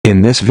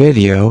In this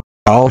video,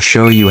 I'll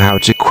show you how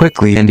to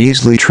quickly and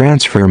easily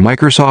transfer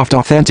Microsoft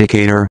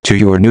Authenticator to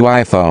your new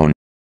iPhone.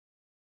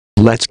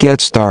 Let's get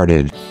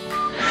started.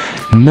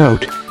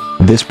 Note,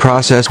 this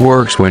process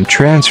works when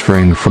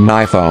transferring from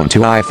iPhone to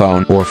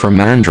iPhone or from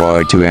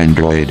Android to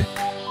Android.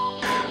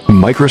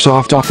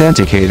 Microsoft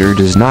Authenticator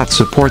does not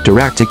support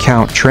direct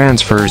account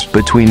transfers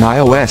between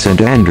iOS and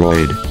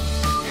Android.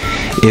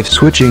 If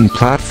switching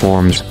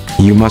platforms,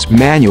 you must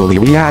manually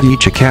re-add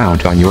each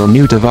account on your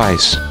new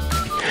device.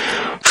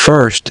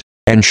 First,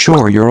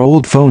 ensure your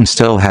old phone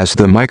still has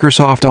the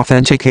Microsoft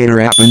Authenticator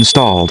app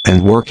installed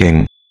and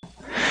working.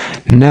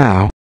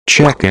 Now,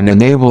 check and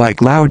enable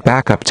iCloud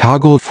backup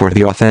toggle for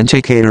the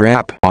Authenticator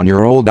app on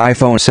your old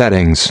iPhone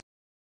settings.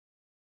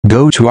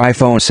 Go to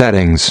iPhone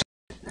settings.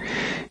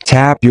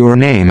 Tap your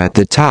name at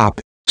the top,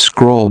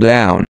 scroll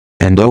down,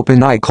 and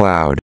open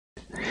iCloud.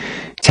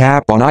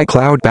 Tap on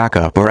iCloud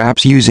backup or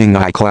apps using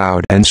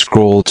iCloud and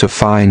scroll to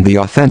find the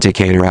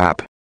Authenticator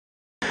app.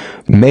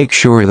 Make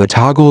sure the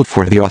toggle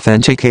for the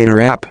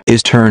Authenticator app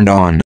is turned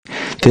on.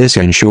 This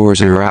ensures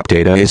your app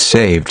data is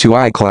saved to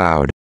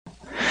iCloud.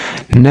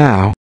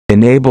 Now,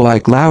 enable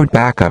iCloud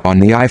backup on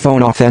the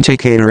iPhone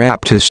Authenticator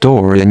app to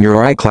store in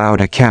your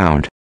iCloud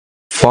account.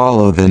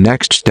 Follow the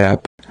next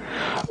step.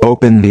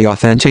 Open the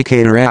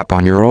Authenticator app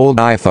on your old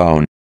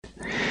iPhone.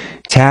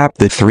 Tap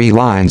the three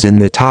lines in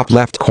the top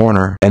left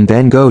corner and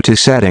then go to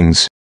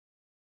Settings.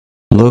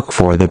 Look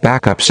for the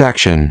Backup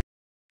section.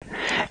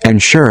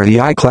 Ensure the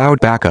iCloud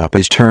backup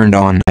is turned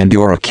on and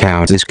your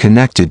account is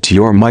connected to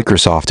your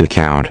Microsoft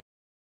account.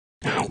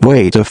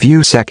 Wait a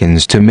few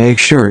seconds to make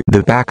sure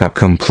the backup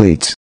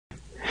completes.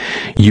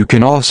 You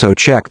can also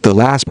check the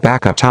last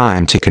backup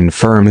time to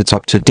confirm it's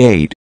up to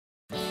date.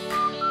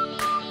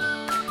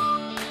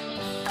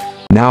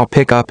 Now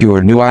pick up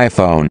your new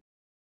iPhone.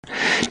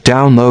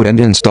 Download and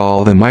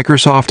install the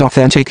Microsoft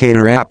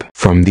Authenticator app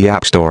from the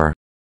App Store.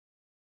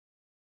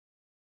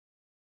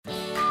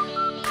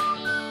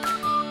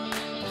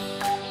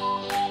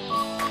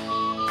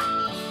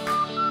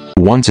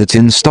 Once it's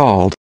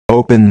installed,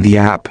 open the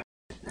app.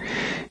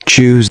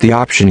 Choose the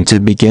option to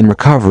begin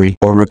recovery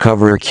or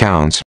recover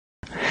accounts.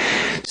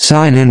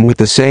 Sign in with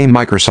the same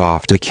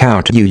Microsoft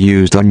account you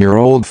used on your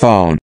old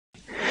phone.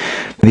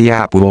 The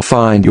app will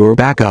find your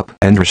backup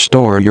and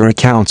restore your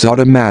accounts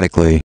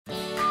automatically.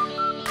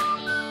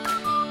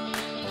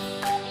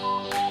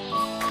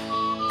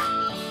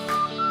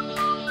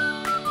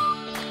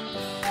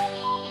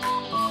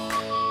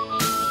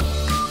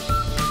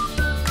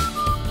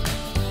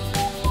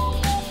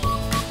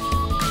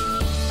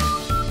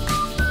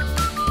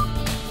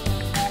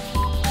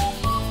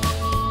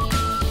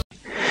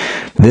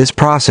 This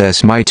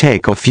process might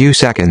take a few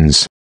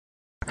seconds.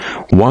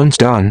 Once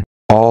done,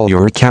 all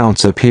your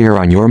accounts appear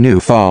on your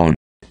new phone.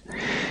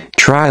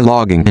 Try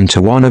logging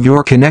into one of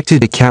your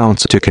connected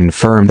accounts to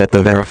confirm that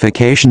the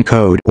verification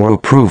code or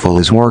approval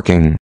is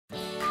working.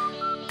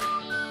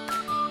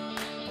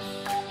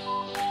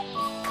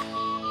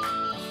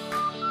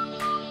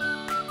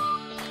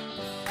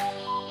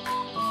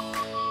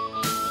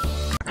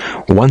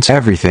 Once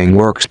everything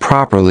works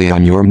properly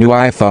on your new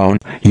iPhone,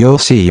 you'll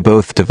see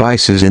both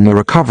devices in the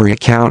Recovery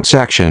Account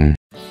section.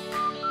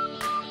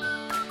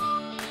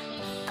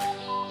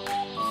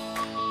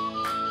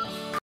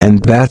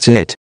 And that's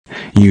it.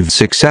 You've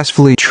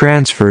successfully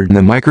transferred the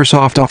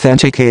Microsoft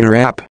Authenticator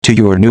app to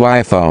your new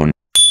iPhone.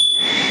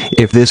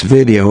 If this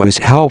video is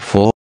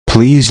helpful,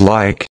 please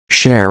like,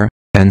 share,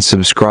 and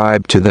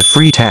subscribe to the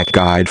free tech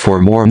guide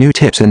for more new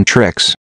tips and tricks.